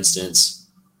 So for instance,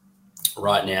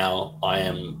 right now I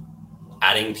am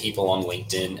adding people on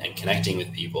LinkedIn and connecting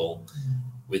with people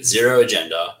with zero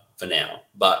agenda for now.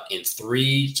 But in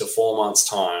 3 to 4 months'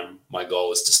 time, my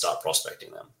goal is to start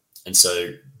prospecting them. And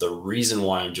so the reason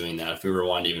why I'm doing that, if we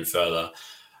rewind even further,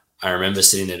 I remember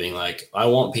sitting there being like, I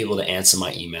want people to answer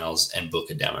my emails and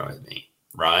book a demo with me,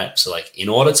 right? So in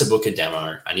order to book a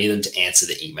demo, I need them to answer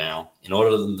the email. In order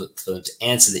for them to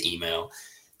answer the email,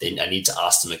 I need to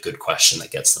ask them a good question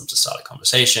that gets them to start a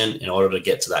conversation. In order to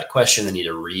get to that question, they need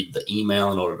to read the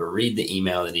email. In order to read the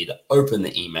email, they need to open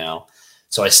the email.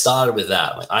 So I started with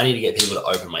that. Like, I need to get people to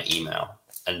open my email.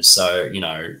 And so, you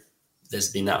know,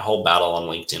 there's been that whole battle on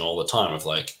LinkedIn all the time of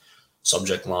like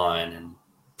subject line and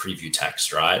preview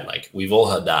text, right? Like we've all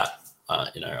heard that,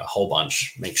 you know, a whole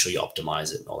bunch. Make sure you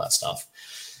optimize it and all that stuff.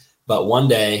 But one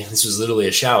day, this was literally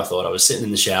a shower thought. I was sitting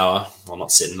in the shower. Well,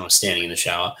 not sitting, I was standing in the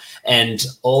shower. And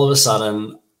all of a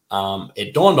sudden,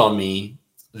 it dawned on me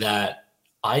that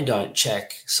I don't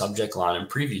check subject line and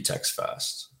preview text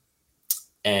first.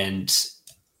 And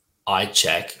I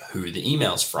check who the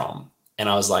email's from. And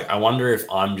I was like, I wonder if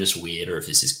I'm just weird or if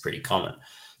this is pretty common.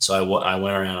 So I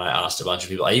went around and I asked a bunch of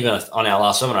people. I even on our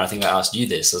last webinar, I think I asked you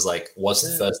this. I was like, what's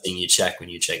the first thing you check when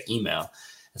you check email?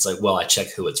 It's like, well, I check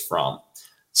who it's from.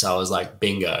 So I was like,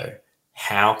 bingo.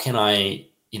 How can I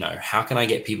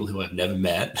get people who I've never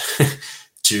met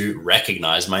to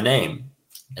recognize my name?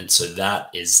 And so that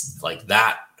is like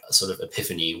that sort of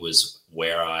epiphany was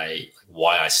why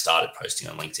I started posting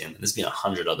on LinkedIn. And there's been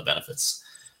 100 other benefits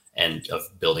and of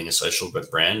building a social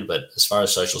brand. But as far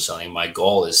as social selling, my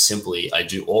goal is simply I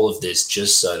do all of this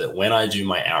just so that when I do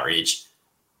my outreach,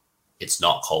 it's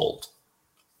not cold.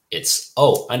 It's,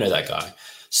 oh, I know that guy.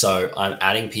 So I'm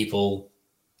adding people,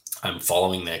 I'm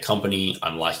following their company,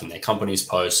 I'm liking their company's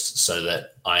posts so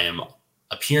that I am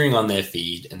appearing on their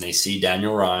feed and they see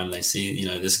Daniel Ryan, they see, you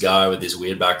know, this guy with this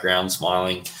weird background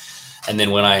smiling. And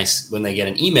then when they get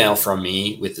an email from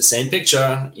me with the same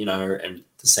picture, you know, and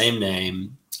the same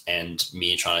name and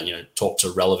me trying to, you know, talk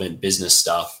to relevant business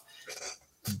stuff,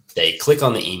 they click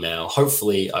on the email.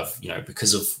 Hopefully I've, you know,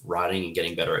 because of writing and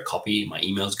getting better at copy, my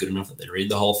email is good enough that they read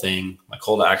the whole thing. My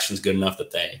call to action is good enough that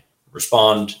they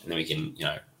respond, and then we can, you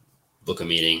know, book a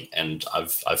meeting, and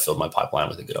I've filled my pipeline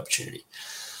with a good opportunity.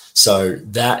 So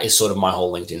that is sort of my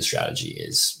whole LinkedIn strategy,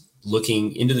 is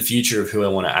looking into the future of who I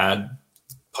want to add,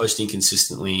 posting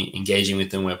consistently, engaging with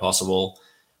them where possible.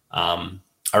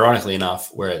 Ironically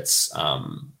enough, where it's, I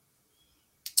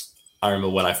remember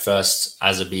when I first,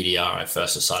 as a BDR, I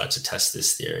first decided to test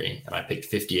this theory, and I picked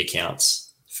 50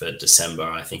 accounts for December.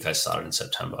 I think I started in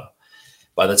September.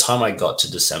 By the time I got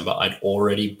to December, I'd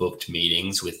already booked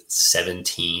meetings with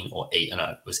 18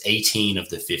 of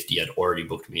the 50 I'd already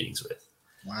booked meetings with.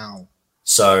 Wow.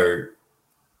 So,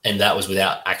 and that was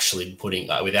without actually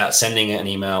without sending an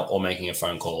email or making a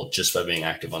phone call, just by being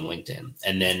active on LinkedIn.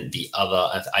 And then the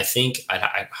other, I think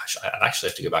I'd actually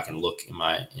have to go back and look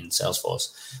in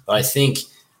Salesforce, but I think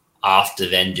after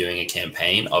then doing a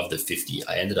campaign of the 50,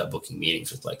 I ended up booking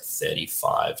meetings with like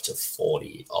 35 to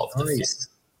 40 of the 50.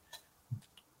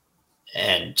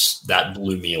 And that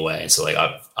blew me away. So like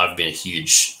I've been a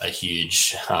huge this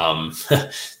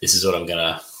is what I'm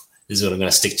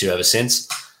gonna stick to ever since.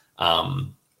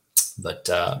 But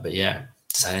yeah,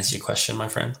 does that answer your question, my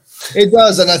friend? It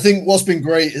does. And I think what's been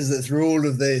great is that through all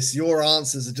of this, your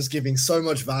answers are just giving so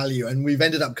much value, and we've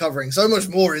ended up covering so much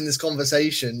more in this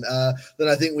conversation than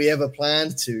I think we ever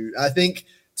planned to. I think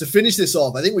to finish this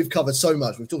off, I think we've covered so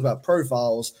much. We've talked about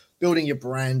profiles, building your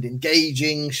brand,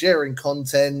 engaging, sharing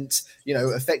content, you know,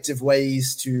 effective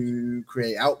ways to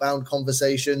create outbound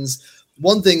conversations.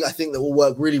 One thing I think that will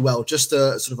work really well, just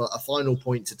a sort of a final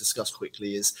point to discuss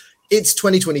quickly, is it's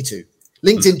 2022.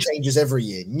 LinkedIn changes every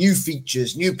year. New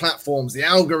features, new platforms, the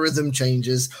algorithm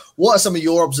changes. What are some of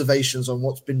your observations on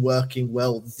what's been working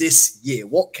well this year?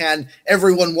 What can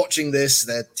everyone watching this,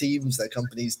 their teams, their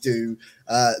companies do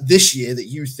this year that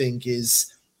you think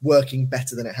is working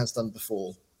better than it has done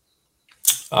before?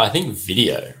 I think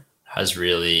video has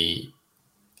really,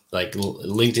 like,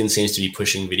 LinkedIn seems to be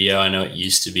pushing video. I know it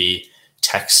used to be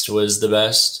text was the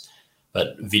best,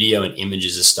 but video and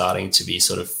images are starting to be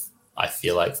sort of, I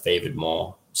feel like, favored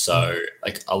more. So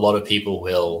like a lot of people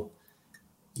will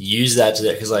use that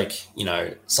to, because like, you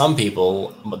know, some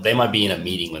people, they might be in a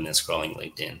meeting when they're scrolling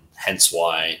LinkedIn, hence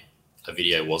why a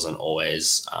video wasn't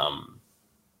always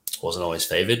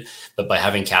favored. But by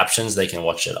having captions, they can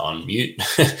watch it on mute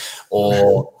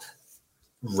or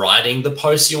writing the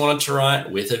post you wanted to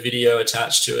write with a video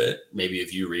attached to it. Maybe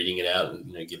if you reading it out and,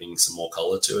 you know, giving some more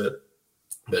color to it.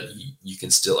 But you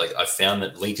can still, like, I found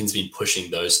that LinkedIn's been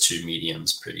pushing those two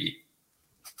mediums pretty,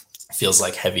 feels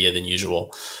like heavier than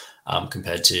usual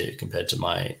compared to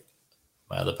my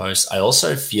other posts. I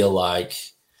also feel like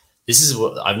this is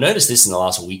what I've noticed this in the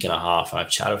last week and a half. And I've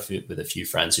chatted with a few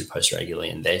friends who post regularly,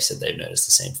 and they've said they've noticed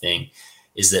the same thing,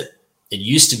 is that it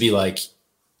used to be like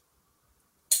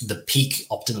the peak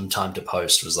optimum time to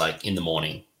post was like in the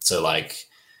morning. So like,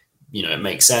 you know, it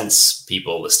makes sense.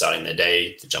 People are starting their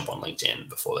day to jump on LinkedIn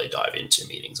before they dive into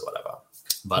meetings or whatever.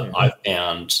 But I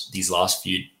found these last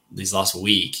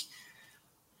week,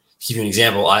 to give you an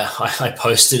example, I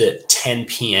posted at 10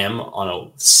 p.m. on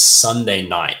a Sunday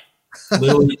night,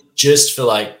 literally just for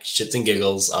like shits and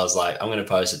giggles. I was like, I'm going to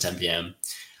post at 10 p.m.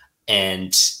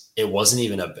 And it wasn't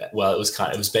even it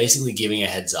was basically giving a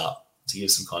heads up to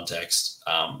give some context.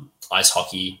 Ice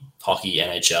hockey,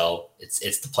 NHL,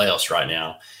 it's the playoffs right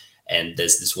now. And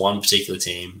there's this one particular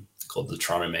team called the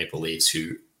Toronto Maple Leafs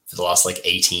who for the last like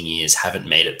 18 years haven't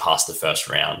made it past the first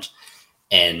round.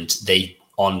 And they,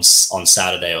 on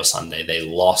Saturday or Sunday, they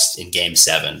lost in game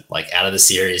 7, like out of the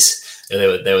series. They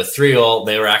were 3-3.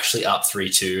 They were actually up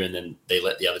 3-2, and then they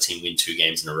let the other team win 2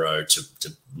 games in a row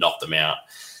to knock them out.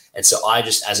 And so I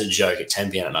just, as a joke at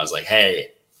 10 p.m, and I was like,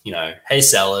 hey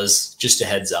sellers, just a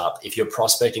heads up. If you're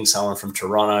prospecting someone from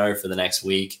Toronto for the next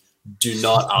week, do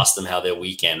not ask them how their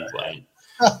weekend went.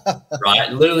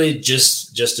 Right? Literally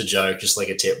just a joke, just like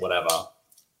a tip, whatever.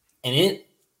 And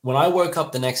when I woke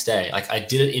up the next day, like I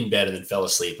did it in bed and then fell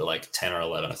asleep at like 10 or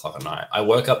 11 o'clock at night. I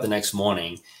woke up the next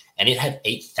morning and it had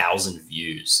 8,000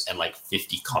 views and like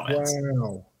 50 comments.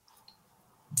 Wow.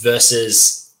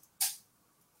 Versus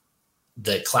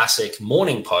the classic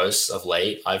morning posts of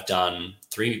late. I've done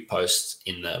 3 posts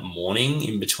in the morning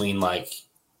in between, like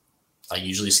I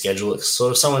usually schedule it sort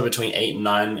of somewhere between 8 and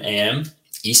 9 a.m.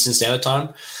 Eastern Standard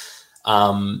Time.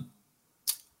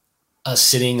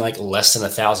 Sitting like less than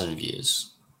 1,000 views.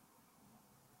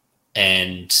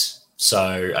 And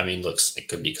so, I mean, it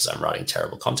could be because I'm writing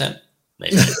terrible content,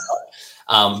 maybe.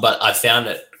 But I found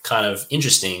it kind of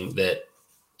interesting that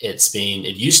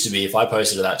it used to be, if I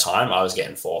posted at that time, I was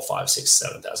getting 4, 5, 6,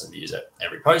 7,000 views at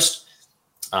every post.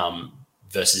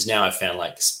 Versus now I found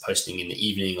like posting in the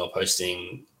evening or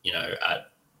posting,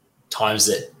 at times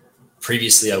that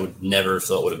previously I would never have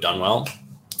thought would have done well,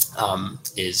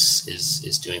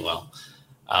 is doing well.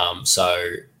 So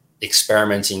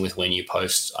experimenting with when you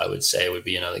post, I would say would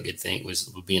be another good thing,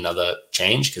 would be another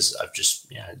change, because I've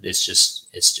just, it's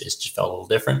just felt a little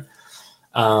different.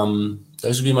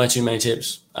 Those would be my 2 main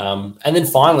tips. And then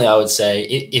finally, I would say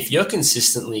if you're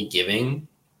consistently giving,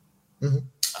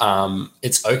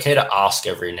 it's okay to ask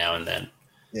every now and then.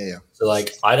 Yeah. So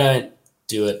like, I don't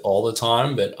do it all the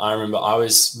time, but I remember I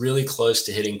was really close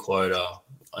to hitting quota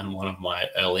in one of my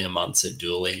earlier months at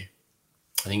Dooley.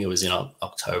 I think it was in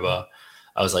October.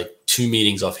 I was like 2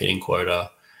 meetings off hitting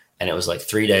quota, and it was like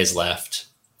 3 days left.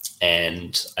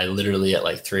 And I literally at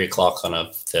like 3 o'clock on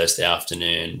a Thursday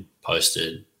afternoon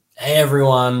posted, hey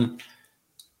everyone,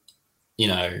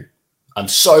 I'm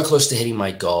so close to hitting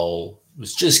my goal.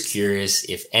 Was just curious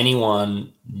if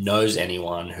anyone knows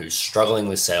anyone who's struggling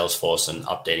with Salesforce and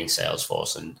updating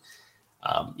Salesforce. And,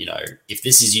 if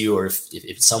this is you, or if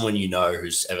it's someone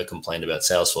who's ever complained about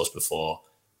Salesforce before,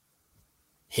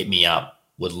 hit me up.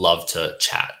 Would love to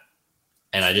chat.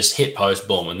 And I just hit post,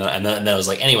 boom. And then I was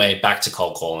like, anyway, back to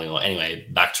cold calling, or anyway,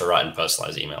 back to writing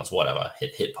personalized emails, whatever.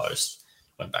 Hit post,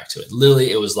 went back to it.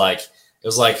 Literally, it was like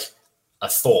a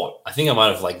thought. I think I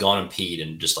might have like gone and peed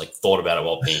and just like thought about it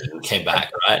while peeing and came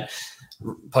back, right?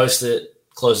 Posted it,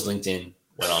 closed LinkedIn,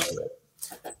 went on to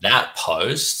it. That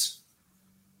post,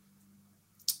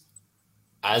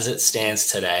 as it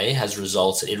stands today,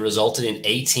 resulted in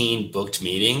 18 booked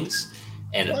meetings.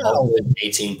 And of the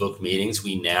 18 booked meetings,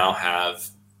 we now have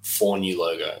 4 new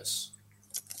logos.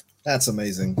 That's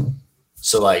amazing.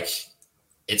 So like,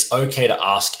 it's okay to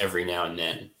ask every now and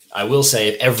then. I will say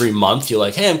if every month you're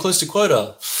like, hey, I'm close to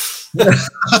quota.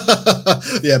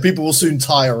 Yeah, people will soon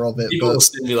tire of it. People will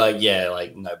soon be like, yeah,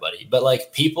 like nobody. But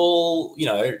like people,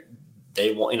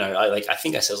 they want, I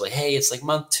think I said, like, hey, it's like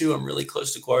month 2, I'm really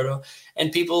close to quota.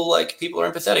 And people are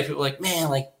empathetic. People are like, man,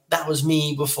 like that was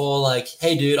me before. Like,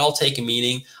 hey, dude, I'll take a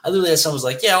meeting. I literally had someone was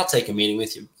like, yeah, I'll take a meeting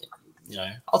with you.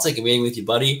 I'll take a meeting with you,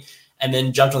 buddy. And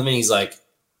then jumped on the meeting. He's like,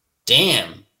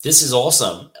 damn, this is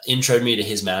awesome. Introed me to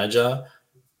his manager.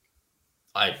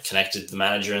 I connected the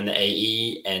manager and the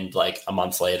AE, and like a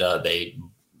month later, they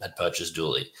had purchased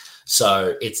Dooley.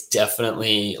 So it's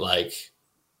definitely like,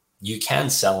 you can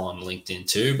sell on LinkedIn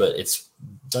too, but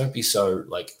don't be so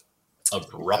like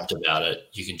abrupt about it.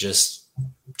 You can just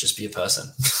be a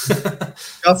person.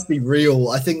 Just be real.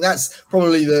 I think that's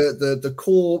probably the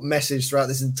core message throughout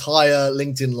this entire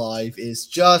LinkedIn Live is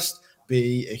just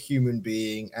be a human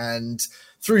being, and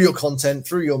through your content,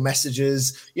 through your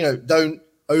messages, don't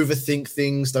overthink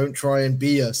things. Don't try and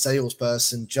be a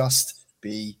salesperson. Just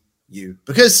be you,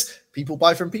 because people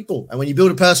buy from people. And when you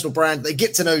build a personal brand, they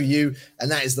get to know you.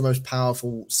 And that is the most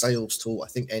powerful sales tool I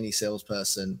think any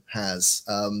salesperson has,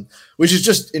 which is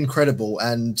just incredible.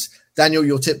 And Daniel,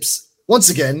 your tips once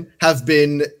again, have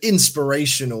been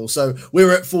inspirational. So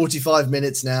we're at 45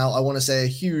 minutes now. I want to say a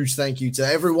huge thank you to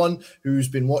everyone who's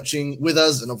been watching with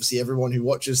us, and obviously everyone who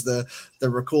watches the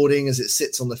recording as it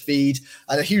sits on the feed.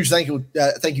 And a huge thank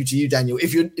you to you, Daniel.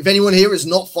 If anyone here is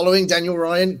not following Daniel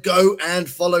Ryan, go and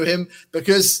follow him,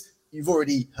 because you've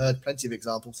already heard plenty of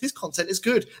examples. His content is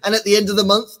good. And at the end of the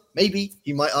month, maybe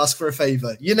he might ask for a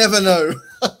favor. You never know.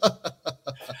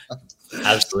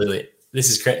 Absolutely. This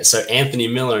is great. So Anthony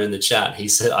Miller in the chat, he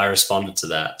said, I responded to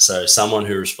that. So someone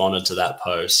who responded to that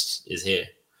post is here.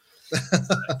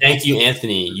 Thank you,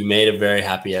 Anthony. You made a very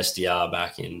happy SDR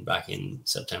back in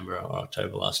September or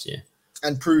October last year.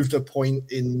 And proved a point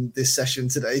in this session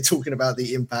today, talking about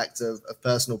the impact of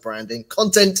personal branding,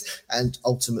 content, and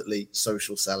ultimately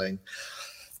social selling.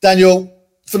 Daniel,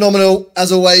 phenomenal.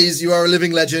 As always, you are a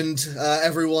living legend.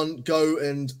 Everyone go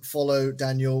and follow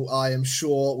Daniel. I am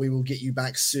sure we will get you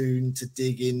back soon to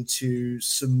dig into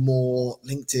some more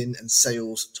LinkedIn and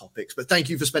sales topics. But thank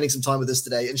you for spending some time with us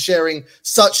today and sharing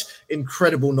such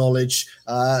incredible knowledge.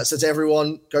 So to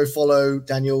everyone, go follow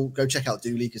Daniel. Go check out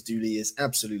Dooley, because Dooley is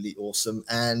absolutely awesome.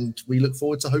 And we look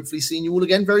forward to hopefully seeing you all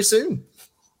again very soon.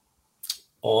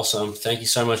 Awesome. Thank you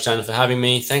so much, Daniel, for having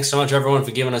me. Thanks so much, everyone,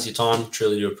 for giving us your time.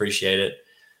 Truly do appreciate it.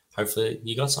 Hopefully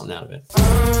you got something out of it.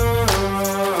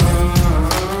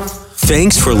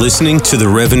 Thanks for listening to the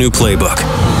Revenue Playbook.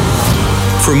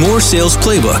 For more sales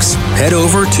playbooks, head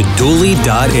over to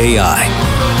Dooley.ai.